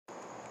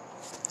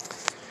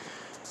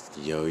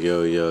Yo,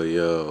 yo, yo,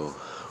 yo.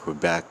 We're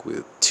back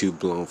with Too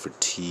Blown for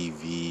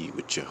TV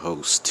with your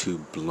host, Too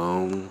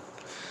Blown.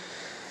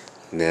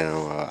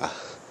 Now,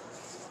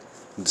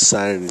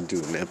 decided to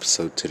do an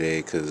episode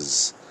today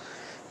because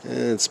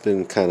it's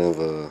been kind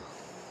of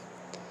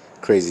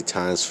crazy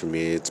times for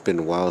me. It's been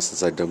a while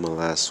since I've done my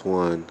last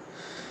one.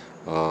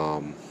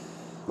 My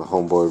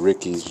homeboy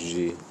Ricky's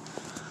usually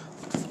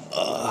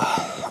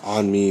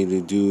on me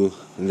to do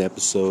an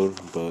episode,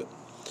 but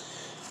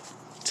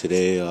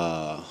today,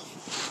 I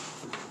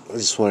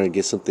just wanted to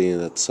get something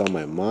that's on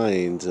my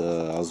mind.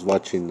 I was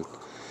watching,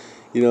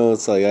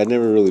 it's like I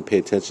never really pay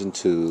attention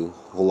to a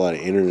whole lot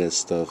of internet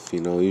stuff.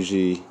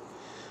 Usually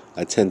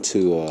I tend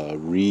to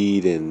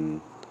read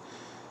and,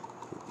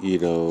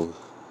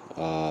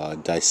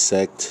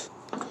 dissect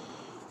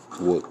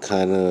what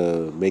kind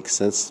of makes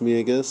sense to me,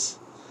 I guess.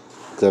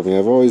 'Cause,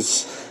 I've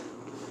always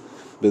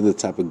been the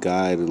type of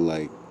guy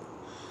to,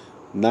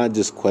 not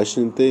just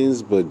question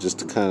things, but just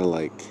to kind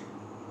of,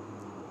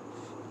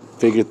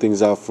 figure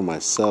things out for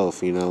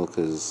myself,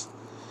 because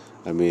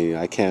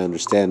I can't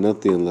understand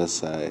nothing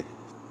unless I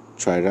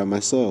try it out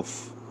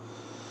myself.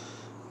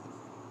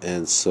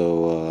 And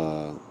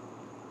so,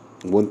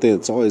 one thing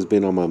that's always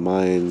been on my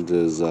mind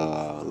is,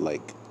 the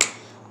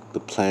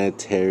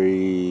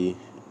planetary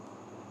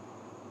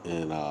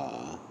and,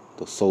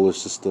 the solar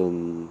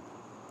system,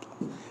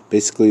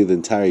 basically the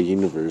entire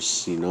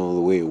universe, the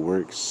way it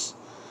works.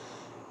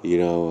 We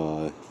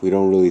don't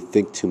really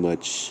think too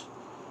much.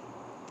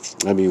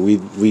 We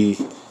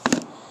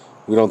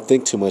don't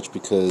think too much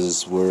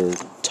because we're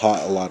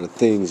taught a lot of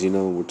things.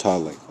 We're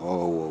taught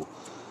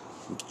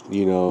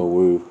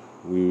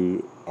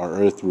our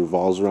Earth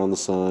revolves around the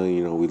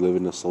sun. We live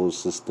in a solar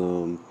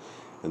system,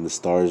 and the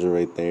stars are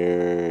right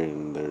there,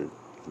 and they're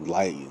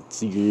light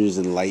years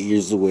and light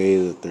years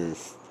away.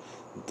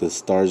 The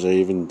stars are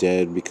even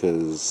dead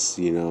because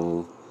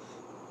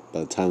by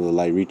the time the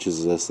light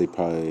reaches us,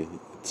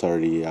 it's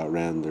already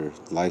outran their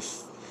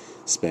lifespan.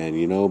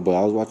 But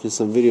I was watching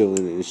some video,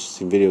 an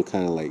interesting video,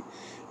 kind of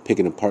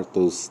picking apart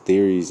those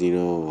theories.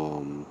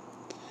 And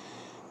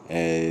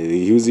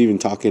he was even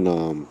talking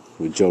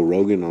with Joe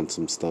Rogan on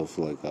some stuff.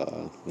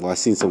 I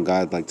seen some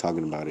guy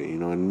talking about it.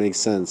 And it makes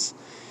sense.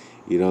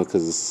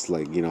 Because it's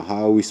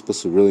how are we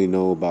supposed to really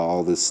know about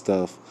all this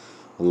stuff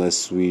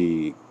unless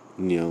we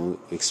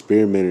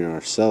experiment it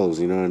ourselves?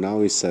 And I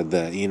always said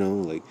that.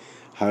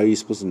 How are you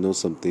supposed to know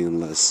something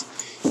unless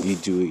you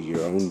do it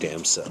your own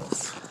damn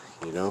self?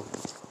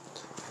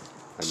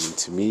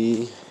 To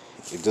me,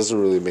 it doesn't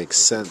really make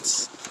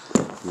sense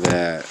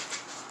that,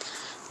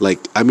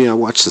 I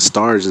watch the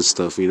stars and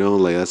stuff,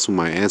 that's what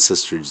my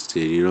ancestors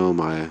did, half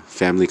my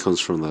family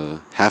comes from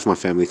the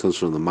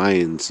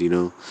Mayans,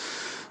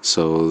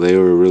 so they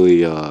were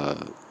really,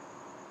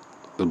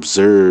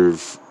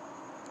 observe,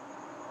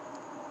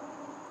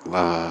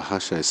 how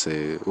should I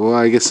say it? Well,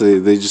 I guess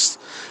they just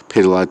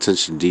paid a lot of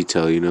attention to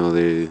detail,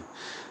 they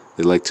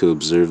like to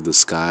observe the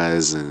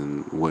skies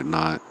and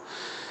whatnot,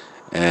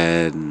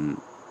 and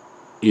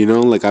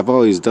I've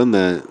always done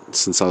that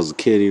since I was a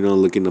kid,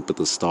 looking up at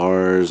the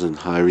stars and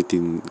how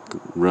everything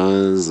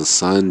runs, the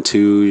sun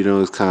too,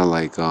 it's kind of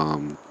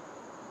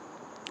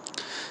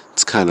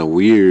it's kind of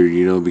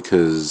weird,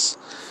 because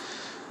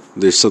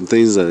there's some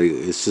things that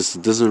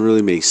it doesn't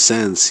really make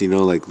sense,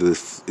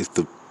 if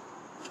the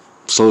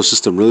solar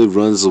system really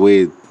runs the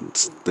way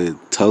it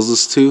tells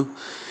us to,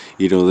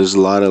 there's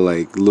a lot of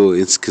little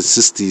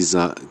consistencies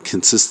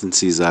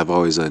I've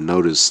always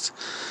noticed,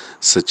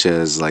 such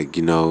as how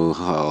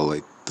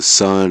the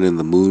sun and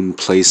the moon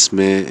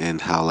placement,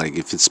 and how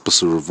if it's supposed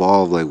to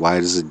revolve,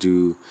 why does it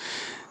do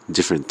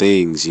different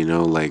things,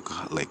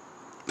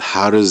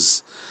 how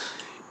does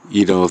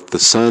if the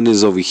sun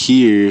is over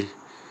here,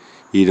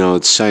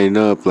 it's shining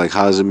up,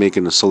 how is it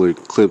making a solar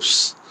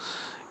eclipse,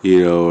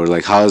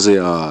 or how is it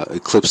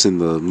eclipsing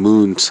the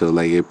moon, so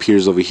it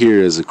appears over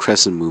here as a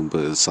crescent moon,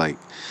 but it's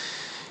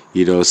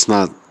it's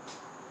not,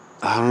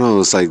 I don't know,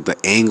 it's the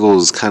angle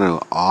is kind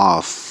of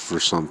off or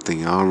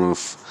something. I don't know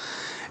if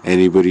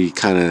anybody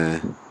kind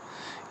of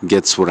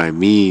gets what I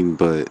mean,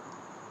 but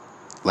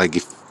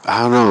if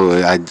I don't know,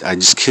 I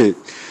just can't.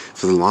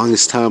 For the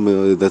longest time,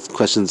 that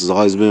question has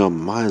always been on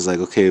my mind. It's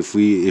okay, if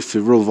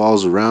it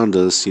revolves around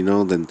us,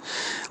 then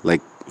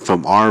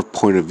from our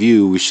point of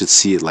view, we should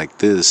see it like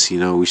this.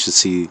 We should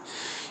see,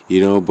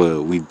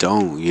 but we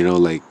don't.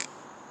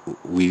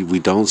 We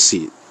don't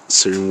see it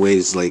certain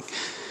ways.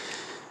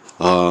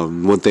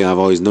 One thing I've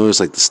always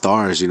noticed, the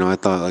stars, I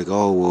thought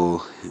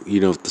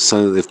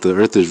if the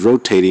earth is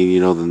rotating,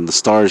 then the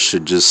stars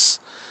should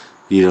just,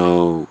 we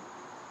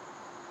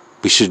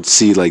should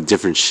see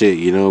different shit,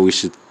 we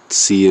should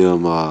see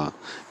them,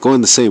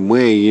 going the same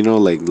way,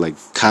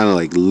 kind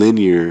of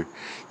linear,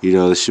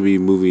 they should be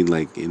moving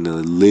in a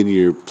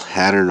linear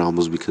pattern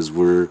almost, because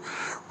we're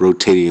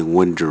rotating in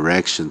one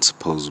direction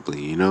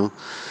supposedly,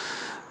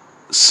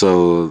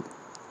 so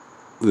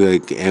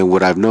and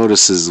what I've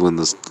noticed is when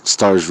the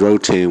stars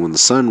rotate, when the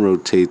sun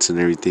rotates and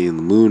everything, and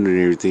the moon and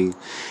everything,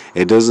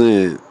 it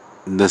doesn't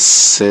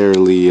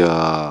necessarily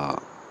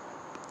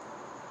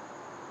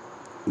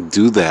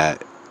do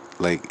that.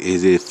 Like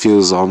it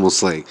feels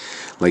almost like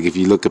if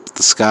you look up at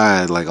the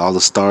sky, like all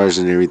the stars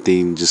and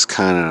everything just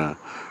kind of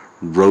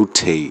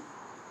rotate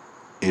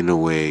in a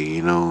way.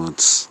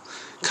 It's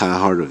kind of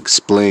hard to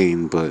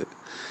explain, but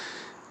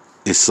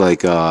it's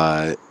like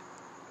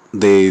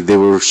they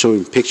were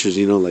showing pictures,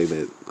 like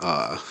that,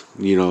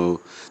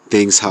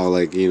 things how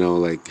like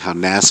how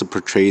NASA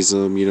portrays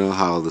them,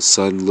 how the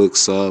sun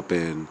looks up,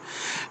 and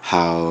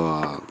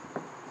how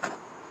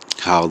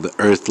how the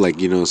Earth, like,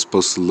 is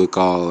supposed to look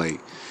all like,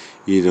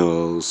 you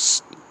know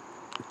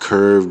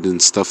curved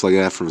and stuff like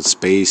that from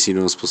space.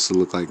 It's supposed to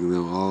look like,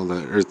 all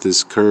the Earth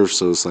is curved,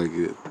 so it's like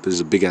there's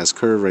a big ass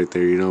curve right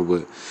there,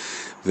 but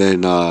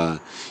then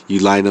you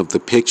line up the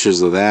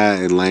pictures of that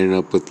and line it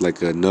up with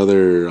like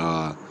another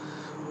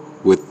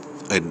with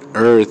an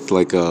Earth,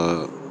 like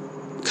a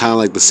kind of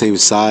like the same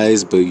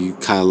size, but you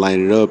kind of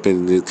line it up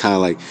and it kind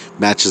of like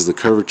matches the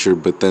curvature,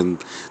 but then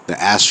the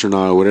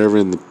astronaut or whatever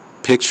in the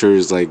picture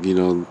is like,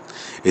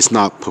 it's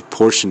not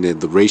proportionate,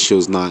 the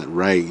ratio's not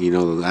right,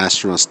 the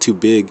astronaut's too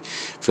big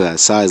for that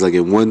size. Like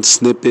in one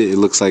snippet it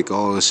looks like,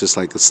 oh, it's just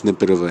like a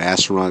snippet of an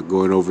astronaut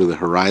going over the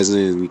horizon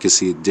and you can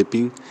see it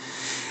dipping.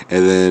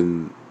 And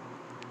then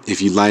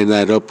if you line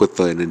that up with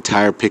an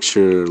entire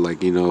picture,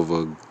 like, of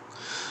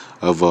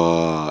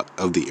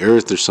the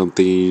Earth or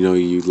something,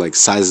 you like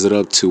size it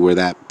up to where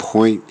that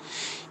point,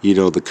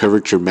 the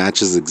curvature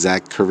matches the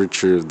exact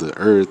curvature of the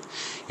Earth,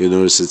 you'll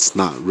notice it's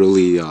not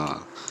really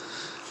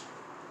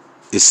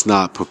it's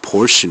not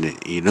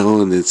proportionate,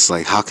 and it's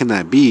like, how can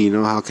that be?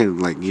 How can,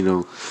 like,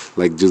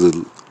 like,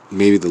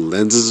 maybe the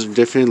lenses are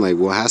different? Like,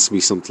 well, it has to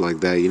be something like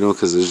that,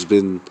 because there's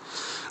been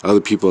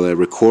other people that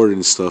record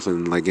and stuff,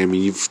 and like,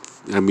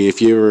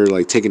 if you ever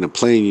like taking a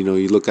plane,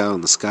 you look out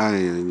in the sky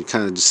and you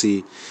kind of just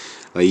see,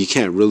 like, you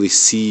can't really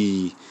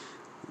see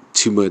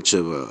too much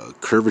of a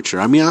curvature.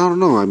 I don't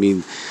know.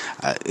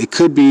 It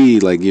could be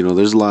like,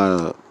 there's a lot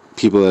of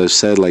people that have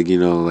said, like,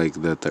 like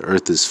that the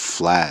Earth is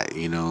flat,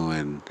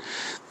 and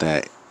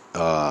that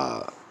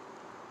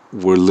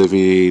we're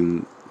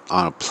living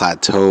on a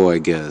plateau, I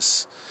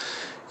guess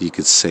you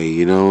could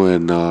say,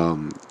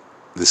 and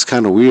it's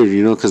kind of weird,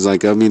 because,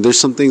 like, there's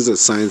some things that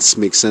science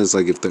makes sense.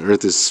 Like, if the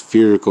Earth is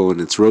spherical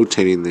and it's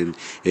rotating, then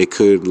it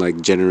could,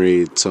 like,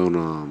 generate its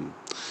own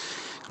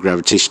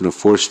gravitational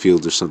force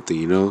field or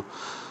something,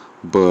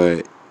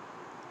 but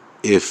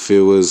if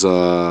it was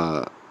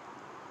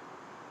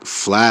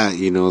flat,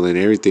 then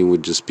everything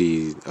would just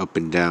be up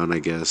and down, I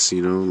guess,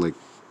 like,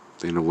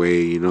 in a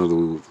way,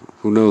 who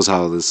knows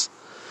how this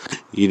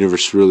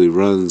universe really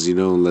runs,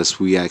 unless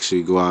we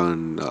actually go out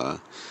and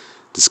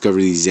discover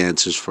these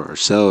answers for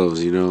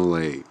ourselves,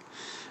 like,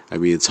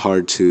 it's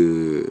hard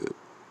to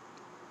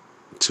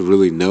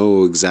really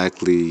know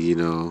exactly,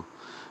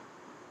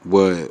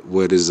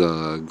 what is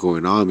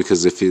going on,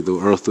 because if the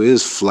Earth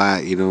is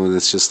flat, and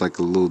it's just like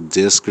a little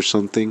disc or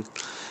something,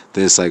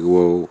 then it's like,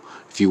 well,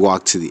 if you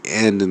walk to the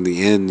end and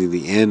the end and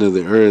the end of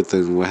the Earth,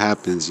 then what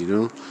happens,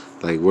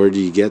 like, where do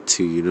you get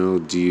to,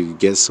 do you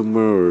get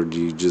somewhere, or do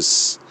you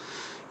just,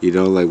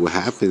 like, what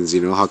happens,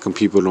 how come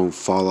people don't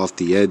fall off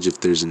the edge if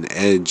there's an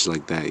edge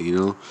like that,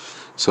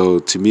 so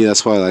to me,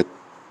 that's why, like,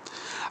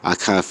 I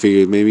kind of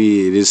figured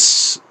maybe it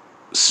is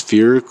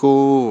spherical,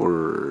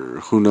 or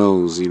who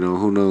knows,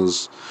 who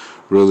knows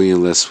really,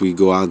 unless we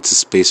go out into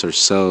space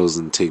ourselves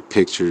and take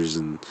pictures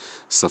and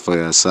stuff like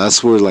that. So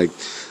that's where, like,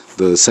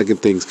 the second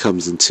thing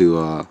comes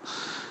into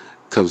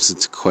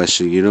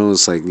question,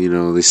 it's like,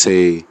 they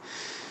say,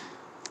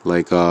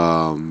 like,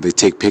 they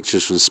take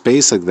pictures from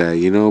space like that,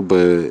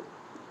 but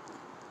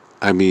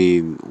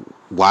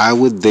why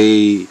would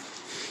they,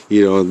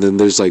 and then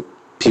there's like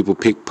people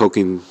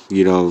poking,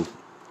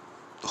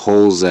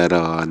 holes at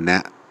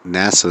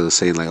NASA,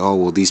 saying like, oh,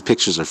 well, these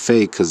pictures are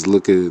fake because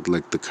look at,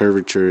 like, the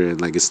curvature, and,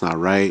 like, it's not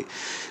right,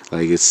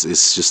 like, it's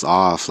just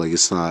off, like,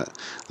 it's not,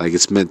 like,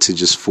 it's meant to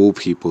just fool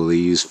people. They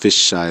use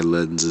fisheye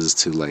lenses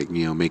to, like,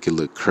 make it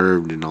look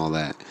curved and all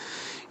that,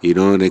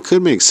 and it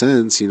could make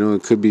sense,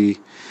 it could be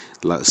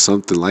like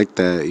something like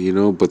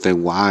that, but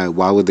then why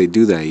would they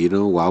do that,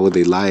 why would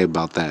they lie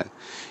about that,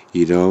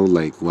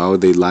 like, why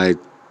would they lie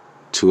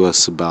to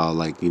us about,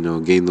 like,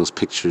 getting those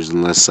pictures,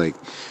 unless, like,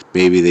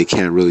 maybe they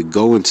can't really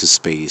go into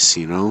space,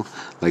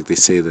 like they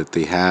say that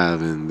they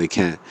have, and they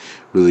can't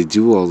really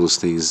do all those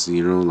things,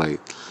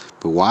 like,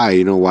 but why,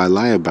 why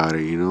lie about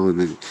it, and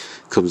then it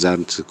comes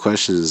down to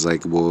questions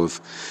like, well, if,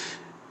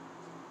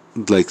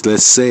 like,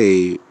 let's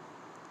say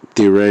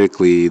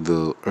theoretically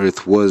the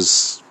Earth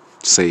was,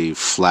 say,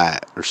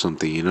 flat or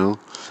something,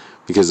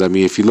 because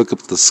if you look up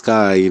at the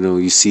sky,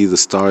 you see the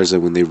stars,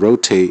 and when they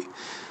rotate,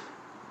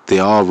 they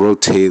all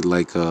rotate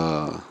like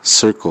a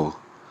circle.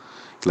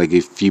 Like,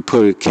 if you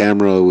put a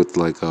camera with,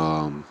 like,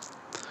 a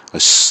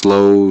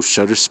slow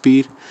shutter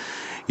speed,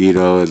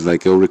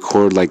 like, it'll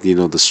record, like,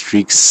 the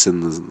streaks in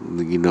the,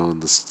 in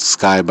the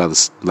sky, by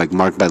the, like,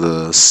 marked by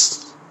the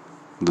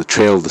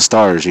trail of the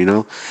stars,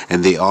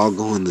 and they all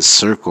go in this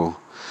circle.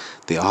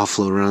 They all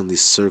float around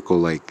this circle,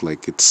 like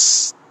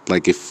it's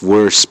like if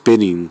we're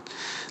spinning,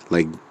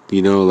 like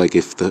You know, like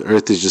if the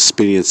Earth is just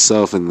spinning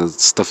itself and the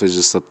stuff is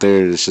just up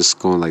there and it's just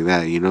going like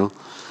that, you know,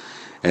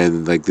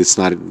 and like it's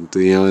not,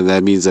 you know, and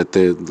that means that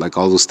they're like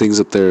all those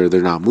things up there,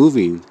 they're not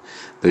moving,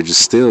 they're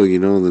just still, you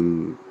know,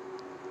 and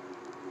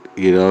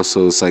you know,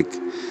 so it's like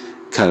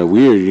kind of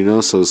weird, you know,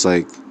 so it's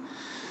like,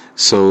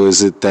 so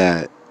is it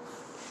that,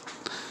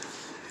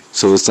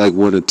 so it's like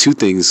one of two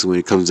things when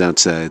it comes down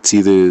to that. It's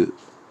either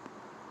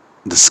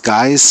the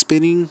sky is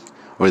spinning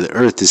or the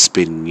Earth is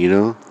spinning, you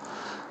know,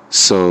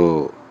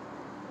 so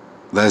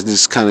that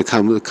just kind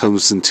of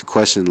comes into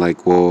question,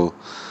 like, well,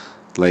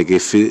 like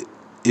if it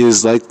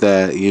is like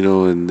that, you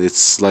know, and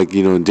it's like,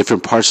 you know, in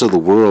different parts of the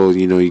world,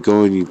 you know, you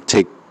go and you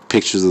take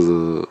pictures of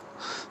the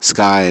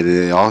sky and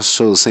it all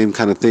show the same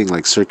kind of thing,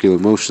 like circular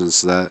motions.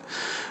 So that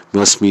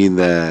must mean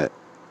that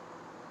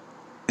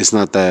it's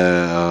not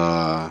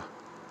that,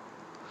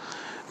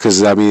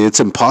 because I mean, it's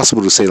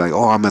impossible to say like,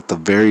 oh, I'm at the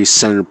very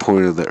center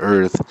point of the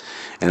Earth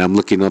and I'm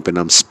looking up and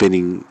I'm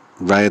spinning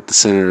right at the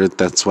center of Earth.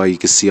 That's why you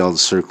can see all the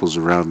circles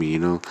around me, you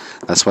know.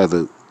 That's why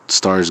the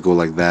stars go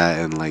like that,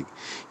 and like,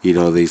 you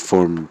know, they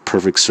form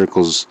perfect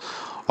circles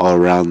all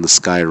around the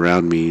sky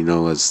around me, you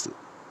know, as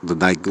the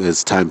night,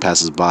 as time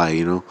passes by,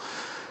 you know.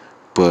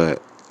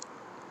 But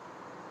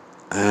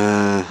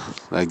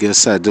I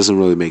guess that doesn't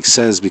really make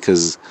sense,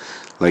 because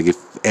like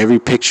if every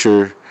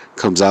picture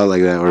comes out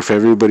like that, or if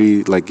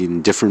everybody like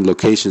in different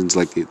locations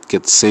like it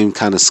gets the same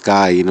kind of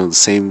sky, you know, the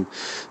same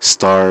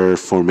star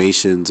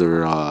formations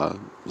or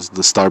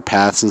the star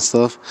paths and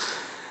stuff,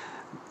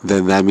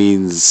 then that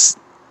means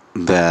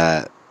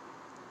that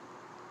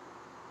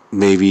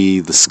maybe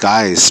the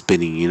sky is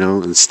spinning, you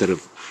know, instead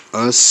of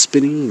us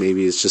spinning.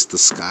 Maybe it's just the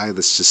sky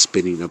that's just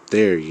spinning up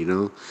there, you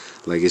know,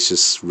 like it's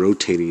just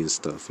rotating and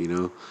stuff, you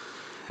know.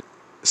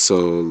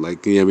 So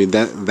like, yeah, I mean,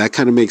 that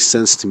kind of makes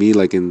sense to me,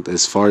 like in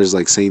as far as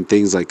like saying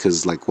things like,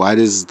 because like why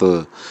does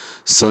the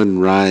sun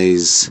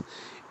rise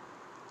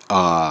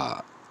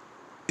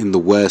in the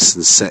west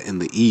and set in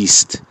the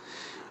east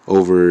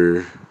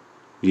over,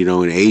 you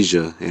know, in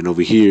Asia, and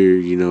over here,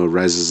 you know, it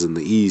rises in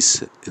the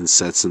east and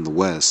sets in the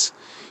west?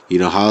 You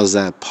know, how is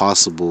that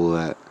possible?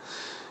 That,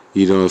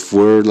 you know, if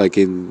we're like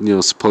in, you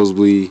know,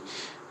 supposedly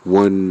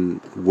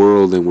one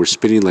world and we're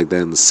spinning like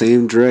that in the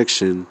same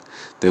direction,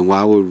 then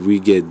why would we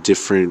get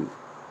different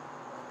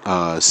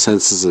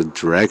senses of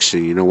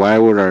direction? You know, why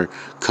would our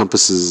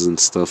compasses and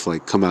stuff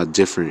like come out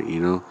different? You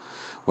know,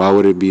 why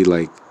would it be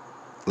like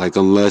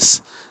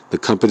unless the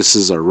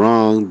compasses are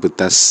wrong? But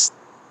that's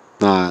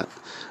not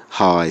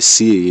how I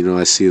see it. You know,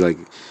 I see like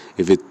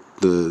if it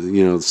the,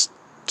 you know,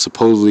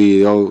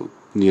 supposedly all,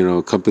 you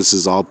know,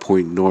 compasses all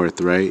point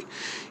north, right?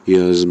 You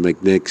know, there's a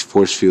magnetic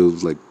force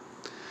field like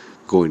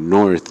going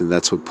north, and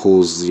that's what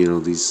pulls, you know,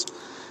 these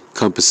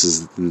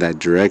compasses in that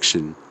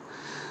direction.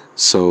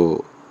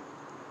 So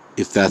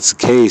if that's the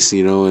case,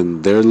 you know,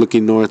 and they're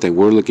looking north and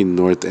we're looking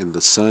north and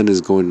the sun is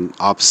going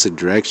opposite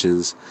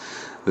directions,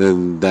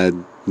 then that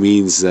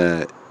means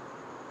that,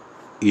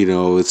 you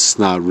know, it's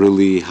not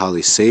really how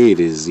they say it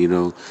is, you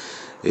know.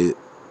 It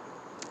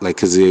like,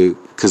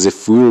 because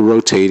if we were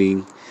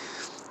rotating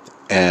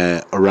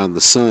around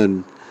the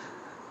sun,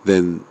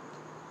 then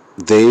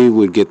they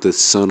would get the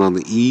sun on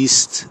the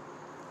east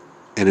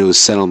and it was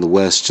set on the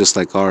west just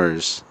like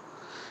ours.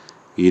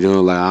 You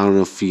know, like, I don't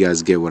know if you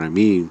guys get what I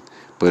mean,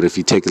 but if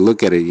you take a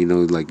look at it, you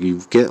know, like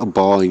you get a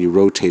ball and you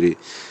rotate it,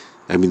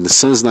 I mean, the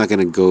sun's not going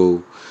to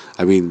go,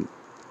 I mean,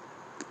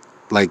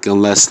 like,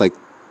 unless, like,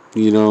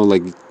 you know,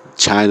 like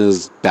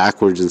China's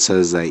backwards and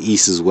says that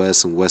east is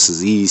west and west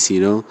is east,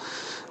 you know,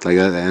 like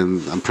that.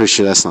 And I'm pretty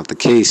sure that's not the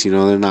case, you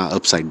know, they're not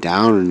upside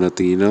down or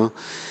nothing, you know,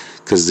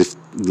 because if,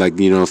 like,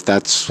 you know, if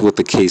that's what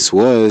the case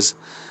was,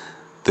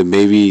 then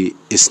maybe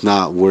it's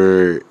not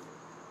where,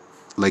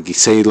 like you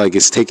say, like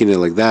it's taking it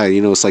like that,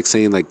 you know, it's like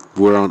saying like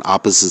we're on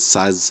opposite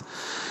sides,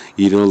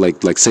 you know,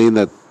 like saying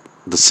that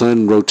the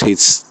sun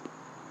rotates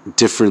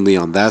differently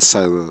on that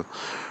side of the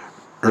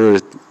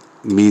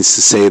earth means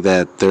to say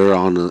that they're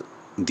on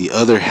the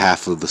other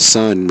half of the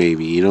sun,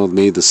 maybe, you know,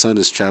 maybe the sun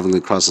is traveling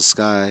across the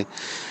sky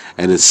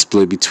and it's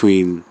split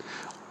between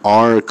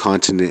our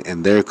continent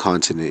and their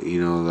continent,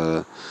 you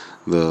know,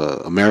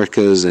 the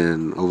Americas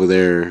and over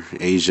there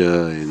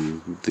Asia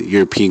and the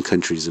European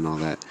countries and all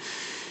that.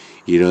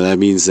 You know, that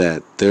means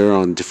that they're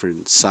on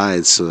different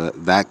sides, so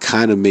that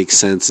kind of makes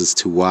sense as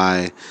to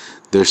why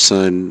their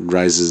sun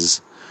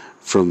rises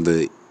from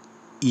the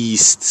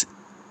east.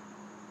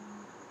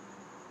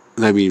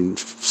 I mean,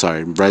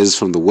 sorry, rises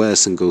from the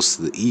west and goes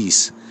to the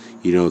east.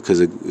 You know,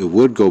 because it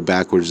would go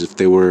backwards if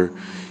they were,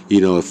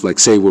 you know, if, like,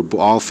 say we're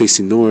all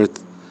facing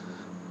north,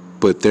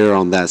 but they're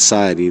on that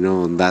side, you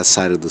know, on that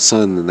side of the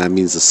sun, then that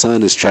means the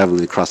sun is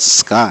traveling across the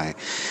sky,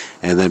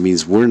 and that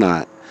means we're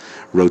not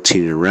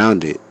rotating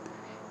around it.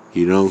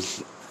 You know,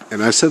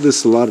 and I've said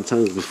this a lot of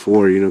times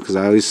before, you know, because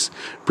I always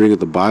bring up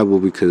the Bible,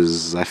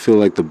 because I feel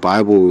like the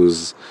Bible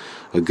is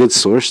a good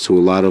source to a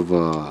lot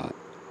of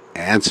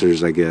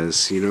answers, I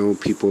guess. You know,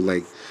 people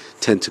like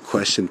tend to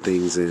question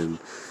things, and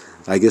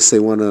I guess they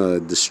want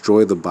to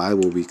destroy the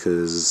Bible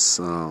because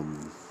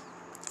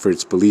for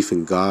its belief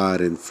in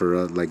God, and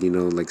for like,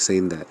 like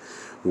saying that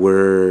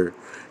we're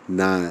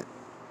not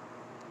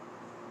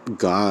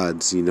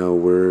gods,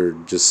 we're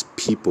just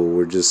people,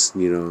 we're just,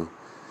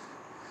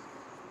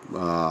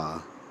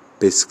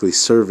 basically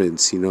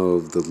servants,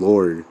 of the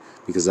Lord,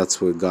 because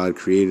that's what God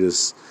created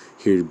us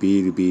here to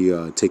be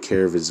take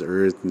care of His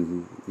earth,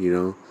 and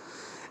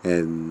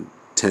and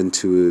tend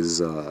to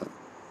His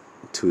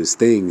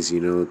things,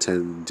 tend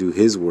to do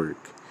His work,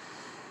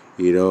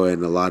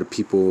 and a lot of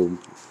people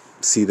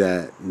see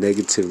that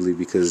negatively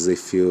because they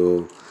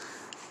feel.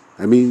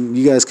 I mean,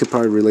 you guys could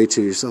probably relate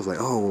to yourself, like,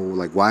 oh,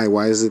 like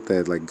why is it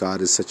that like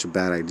God is such a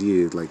bad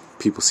idea? Like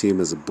people see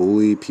Him as a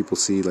bully. People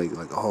see like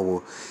oh,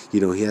 well,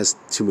 He has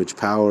too much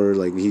power.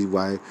 Like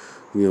why,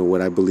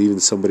 would I believe in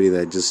somebody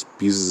that just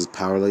uses his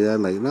power like that?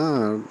 Like,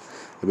 nah.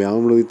 I mean, I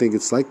don't really think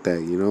it's like that,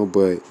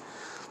 But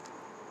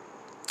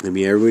I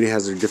mean, everybody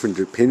has their different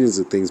opinions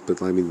of things.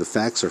 But I mean, the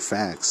facts are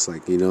facts.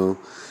 Like,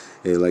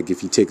 like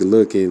if you take a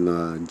look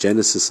in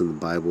Genesis in the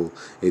Bible,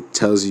 it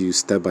tells you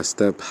step by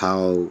step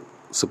how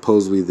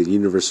supposedly the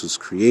universe was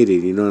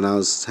created, and I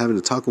was having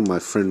to talk with my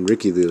friend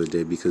Ricky the other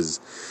day because,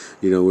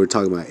 we were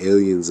talking about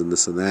aliens and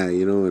this and that,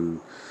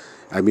 and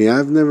I mean,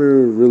 I've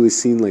never really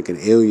seen like an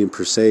alien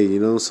per se,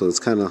 so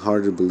it's kind of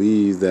hard to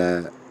believe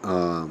that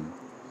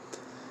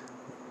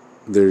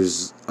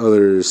there's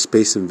other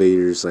space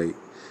invaders like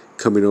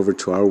coming over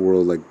to our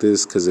world like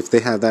this, because if they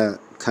have that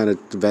kind of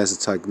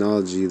advanced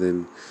technology,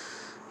 then,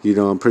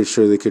 I'm pretty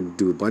sure they could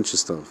do a bunch of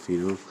stuff,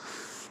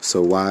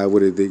 so why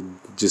would they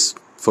just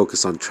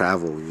focus on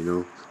travel,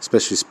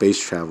 especially space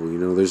travel,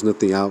 there's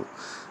nothing out,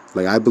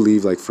 like I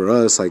believe, like for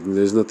us, like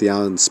there's nothing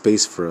out in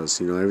space for us,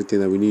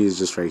 everything that we need is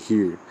just right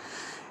here,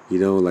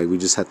 like we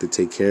just have to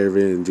take care of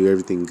it and do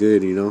everything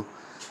good,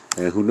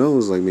 and who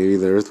knows, like maybe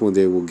the earth one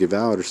day will give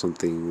out or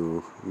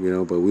something,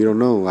 but we don't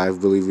know. I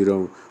believe we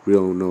don't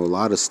know a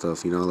lot of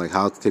stuff, like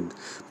how could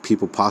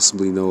people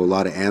possibly know a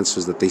lot of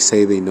answers that they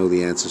say they know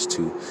the answers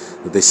to,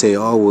 that they say,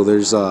 oh well,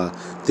 there's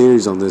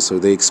theories on this, or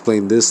they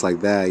explain this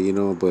like that,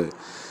 but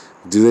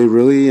do they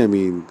really? I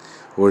mean,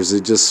 or is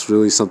it just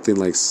really something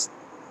like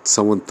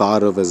someone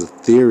thought of as a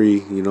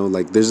theory?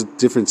 Like there's a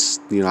difference.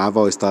 I've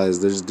always thought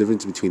there's a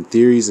difference between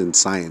theories and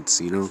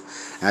science.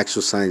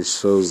 Actual science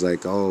shows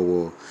like, oh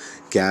well,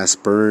 gas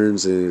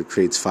burns and it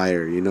creates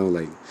fire.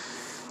 Like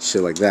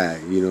shit like that.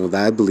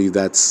 That I believe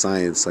that's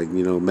science. Like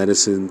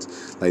medicine,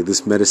 like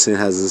this medicine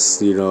has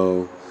this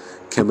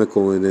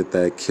chemical in it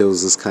that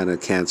kills this kind of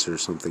cancer or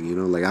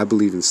something. Like I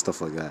believe in stuff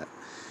like that.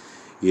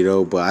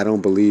 But I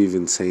don't believe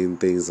in saying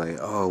things like,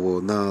 oh,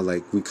 well, no,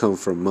 like we come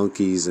from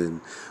monkeys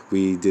and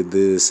we did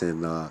this,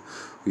 and the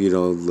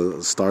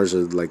stars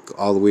are like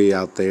all the way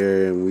out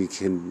there and we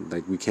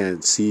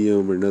can't see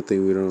them or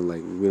nothing. We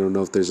don't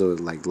know if there's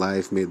like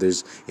life. Maybe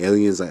there's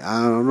aliens. Like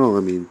I don't know.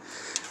 I mean,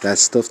 that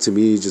stuff to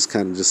me just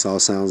kind of just all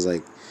sounds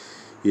like,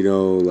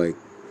 like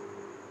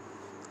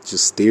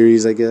just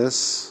theories, I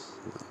guess.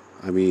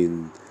 I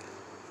mean,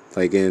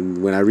 like,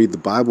 and when I read the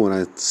Bible and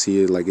I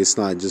see it, like, it's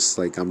not just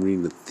like I'm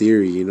reading the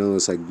theory,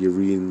 it's like you're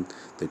reading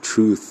the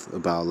truth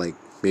about, like,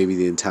 maybe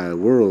the entire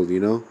world,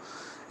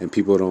 and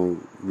people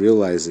don't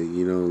realize it,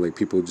 like,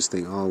 people just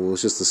think, oh, well,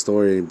 it's just a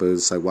story, but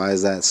it's like, why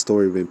has that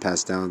story been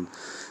passed down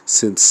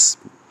since,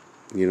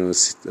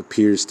 it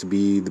appears to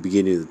be the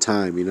beginning of the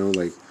time,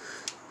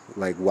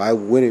 like, why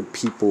wouldn't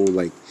people,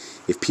 like,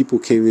 if people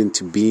came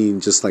into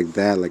being just like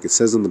that, like it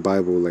says in the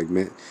Bible, like,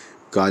 man,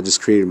 God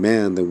just created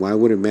man, then why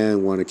wouldn't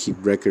man want to keep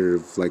record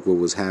of like what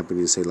was happening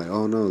and say like,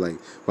 oh no, like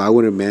why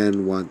wouldn't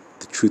man want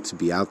the truth to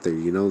be out there,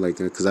 like,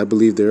 because I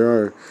believe there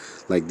are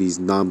like these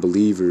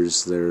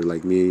non-believers that are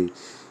like me, you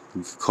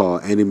could call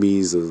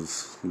enemies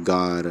of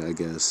God, I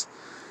guess,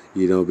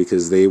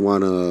 because they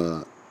want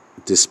to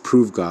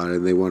disprove God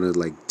and they want to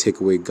like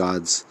take away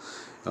God's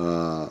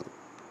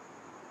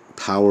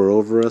power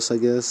over us, I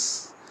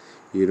guess,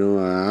 I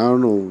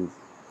don't know,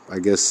 I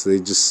guess they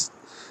just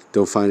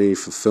don't find any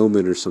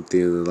fulfillment or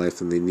something in their life,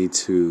 and they need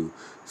to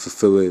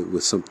fulfill it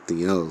with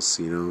something else,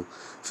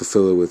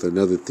 fulfill it with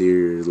another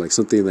theory, or like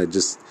something that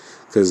just,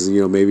 because,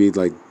 maybe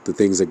like the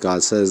things that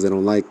God says, they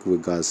don't like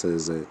what God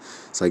says.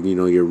 It's like,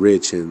 you're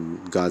rich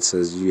and God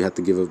says you have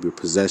to give up your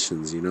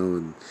possessions,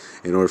 and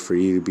in order for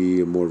you to be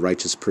a more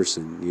righteous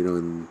person,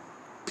 and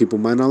people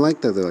might not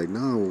like that. They're like,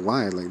 no,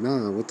 why? Like,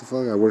 no, what the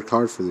fuck? I worked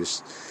hard for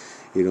this,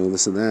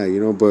 this and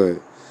that,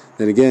 but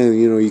then again,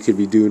 you could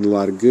be doing a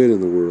lot of good in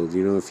the world,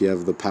 if you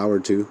have the power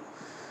to,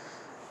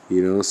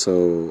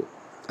 so,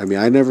 I mean,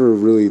 I never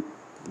really,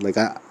 like,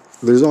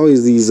 there's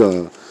always these,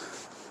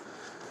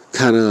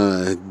 kind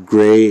of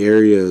gray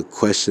area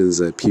questions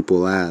that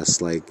people ask,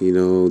 like,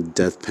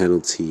 death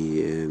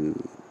penalty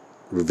and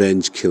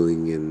revenge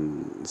killing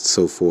and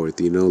so forth,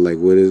 like,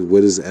 what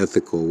is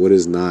ethical, what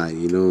is not,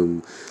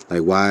 and,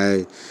 like,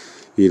 why,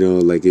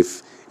 like,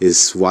 if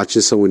is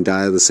watching someone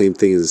die the same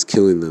thing as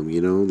killing them,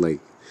 like,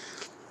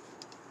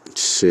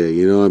 shit,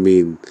 I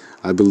mean,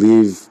 I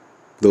believe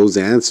those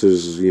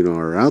answers,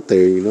 are out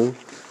there,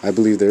 I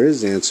believe there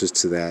is answers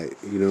to that,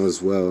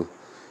 as well,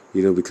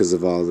 because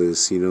of all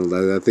this,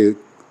 like, I think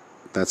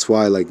that's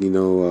why, like,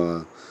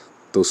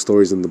 those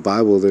stories in the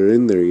Bible, they're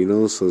in there,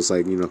 so it's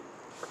like,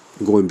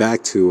 going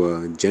back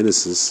to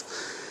Genesis,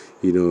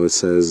 it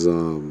says,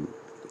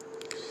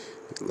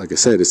 like I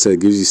said, it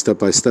gives you step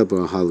by step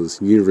on how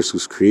this universe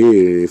was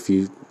created. And if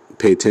you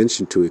pay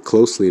attention to it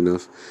closely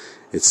enough,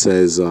 it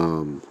says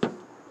that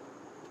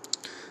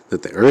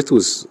the earth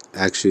was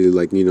actually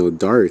like,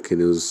 dark,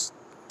 and it was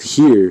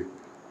here,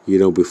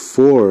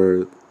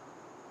 before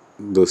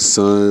the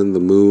sun, the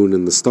moon,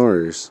 and the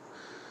stars.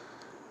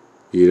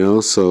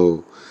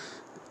 So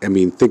I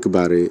mean, think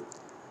about it.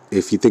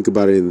 If you think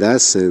about it in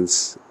that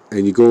sense,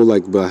 and you go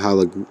like about how,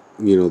 like,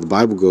 the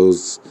Bible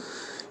goes,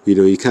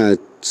 you kind of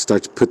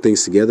start to put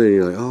things together, and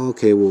you're like, oh,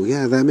 okay, well,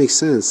 yeah, that makes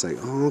sense. Like,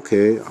 oh,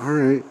 okay, all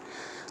right.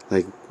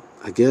 Like,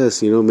 I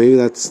guess, maybe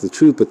that's the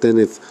truth. But then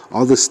if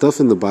all this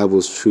stuff in the Bible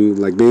is true,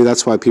 like, maybe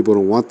that's why people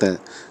don't want that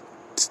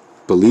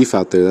belief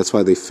out there. That's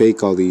why they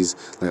fake all these,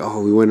 like,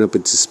 oh, we went up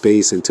into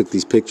space and took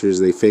these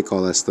pictures. They fake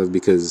all that stuff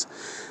because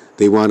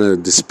they want to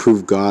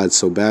disprove God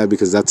so bad,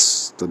 because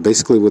that's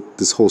basically what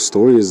this whole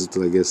story is.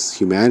 I guess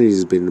humanity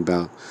has been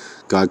about.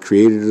 God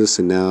created us,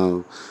 and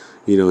now,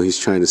 he's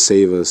trying to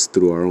save us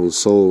through our own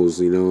souls,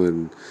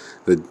 and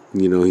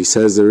he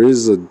says there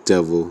is a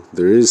devil,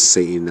 there is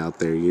Satan out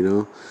there,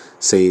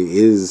 Satan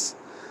is,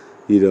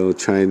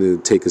 trying to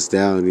take us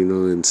down,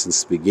 and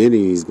since the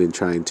beginning he's been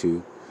trying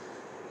to.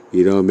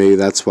 Maybe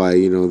that's why,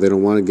 they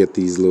don't want to get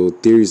these little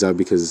theories out,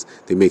 because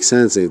they make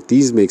sense. And if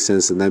these make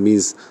sense, then that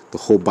means the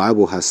whole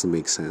Bible has to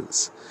make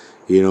sense.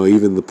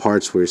 Even the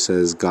parts where it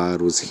says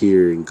God was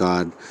here and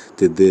God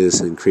did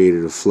this and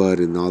created a flood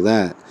and all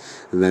that.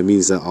 And that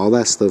means that all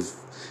that stuff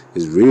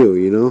is real,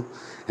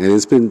 And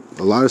it's been,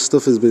 a lot of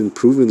stuff has been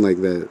proven like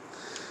that.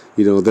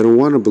 They don't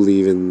want to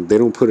believe, and they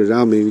don't put it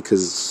out, maybe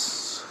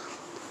because,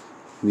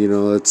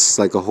 it's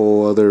like a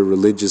whole other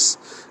religious,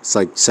 it's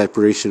like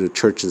separation of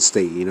church and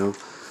state,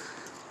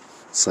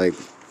 It's like,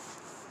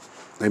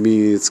 I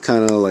mean, it's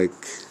kind of like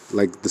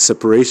the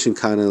separation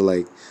kind of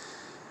like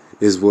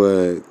is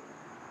what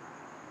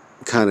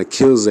kind of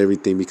kills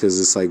everything, because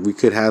it's like we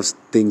could have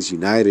things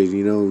united,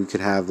 we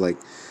could have like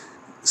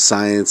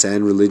science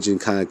and religion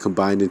kind of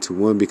combined into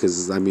one,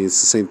 because I mean, it's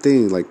the same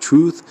thing. Like,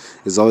 truth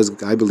is always,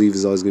 I believe,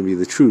 is always going to be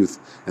the truth,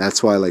 and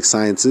that's why like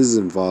science is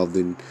involved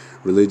in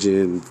religion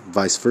and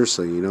vice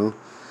versa,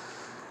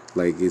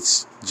 like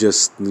it's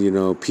just,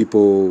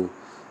 people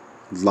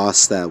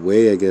lost that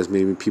way. I guess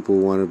maybe people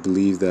want to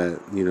believe that,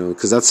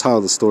 because that's how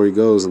the story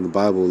goes in the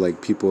Bible.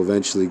 Like, people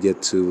eventually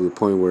get to the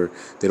point where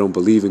they don't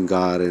believe in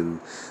God, and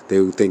they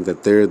would think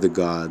that they're the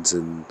gods,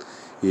 and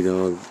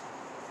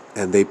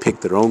and they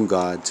pick their own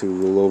god to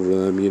rule over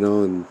them,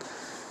 and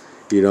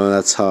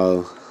that's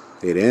how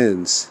it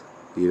ends.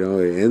 It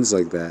ends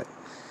like that.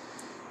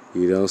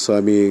 So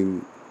I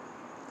mean,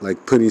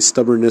 like, putting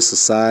stubbornness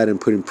aside and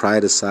putting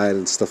pride aside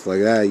and stuff like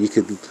that, you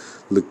could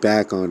look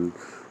back on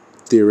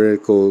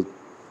theoretical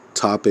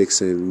topics,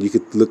 and you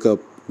could look up,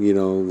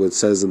 what it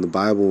says in the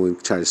Bible,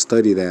 and try to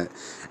study that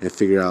and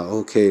figure out,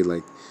 okay,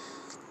 like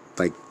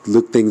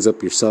look things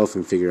up yourself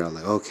and figure out,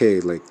 like,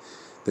 okay, like,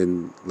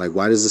 then, like,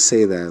 why does it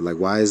say that? Like,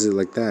 why is it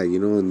like that?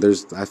 And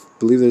I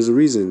believe there's a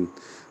reason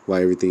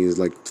why everything is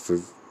like, for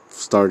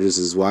starters,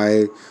 is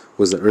why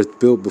was the earth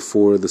built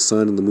before the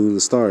sun and the moon and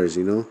the stars,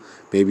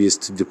 Maybe it's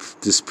to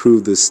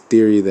disprove this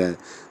theory that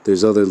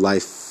there's other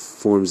life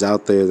forms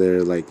out there that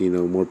are like,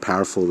 more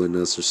powerful than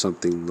us or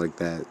something like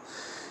that.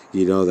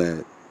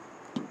 That,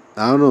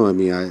 I don't know, I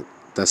mean,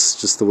 that's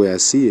just the way I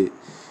see it.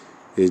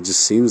 It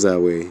just seems that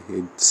way.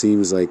 It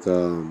seems like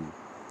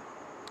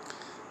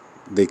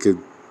they could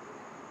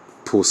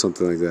pull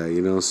something like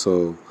that,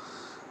 So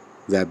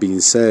that being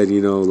said,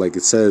 like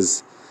it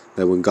says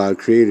that when God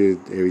created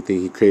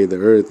everything, he created the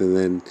earth, and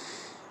then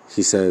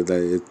he said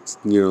that it's,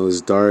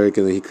 it's dark,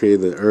 and then he created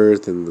the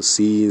earth and the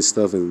sea and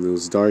stuff, and it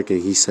was dark,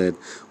 and he said,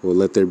 well,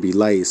 let there be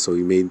light. So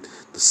he made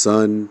the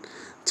sun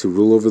to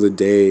rule over the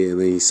day, and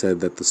then he said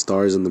that the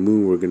stars and the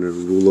moon were going to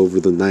rule over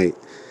the night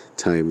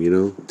time,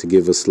 to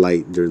give us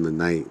light during the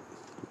night,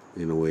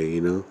 in a way,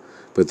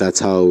 But that's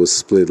how it was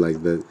split,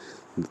 like that.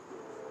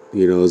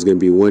 It was going to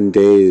be one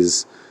day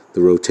is the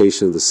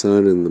rotation of the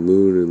sun and the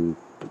moon,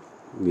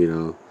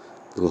 and,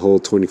 the whole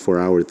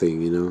 24-hour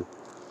thing,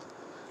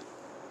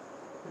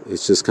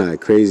 It's just kind of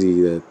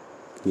crazy that,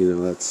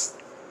 that's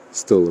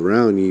still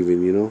around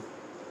even,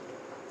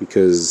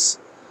 because,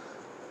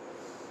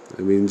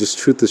 I mean, just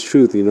truth is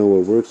truth,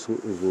 what works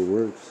is what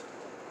works.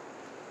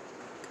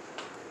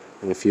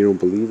 And if you don't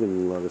believe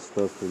in a lot of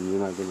stuff, then you're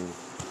not going to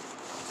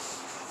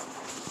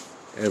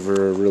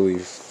ever really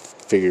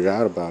figure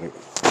out about it.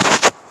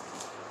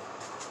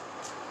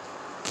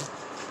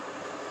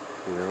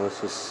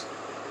 It's just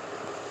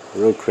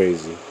real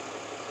crazy.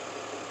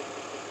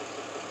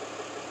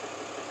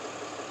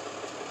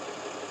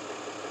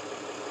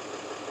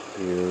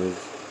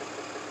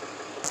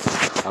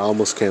 I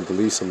almost can't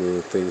believe some of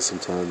the things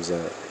sometimes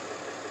that,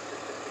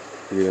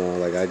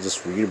 like I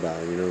just read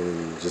about,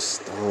 and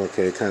just, oh,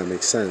 okay, it kind of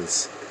makes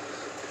sense.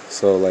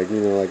 So, like,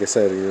 like I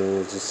said,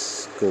 it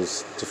just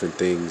goes different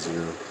things,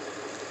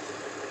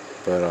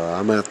 But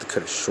I'm going to have to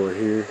cut it short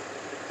here.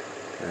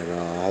 And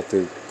I'll have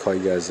to call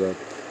you guys up.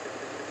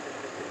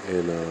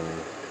 And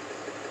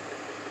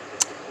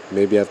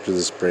maybe after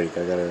this break,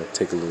 I gotta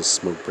take a little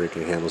smoke break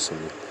and handle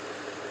something.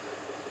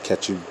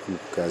 Catch you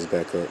guys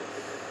back up.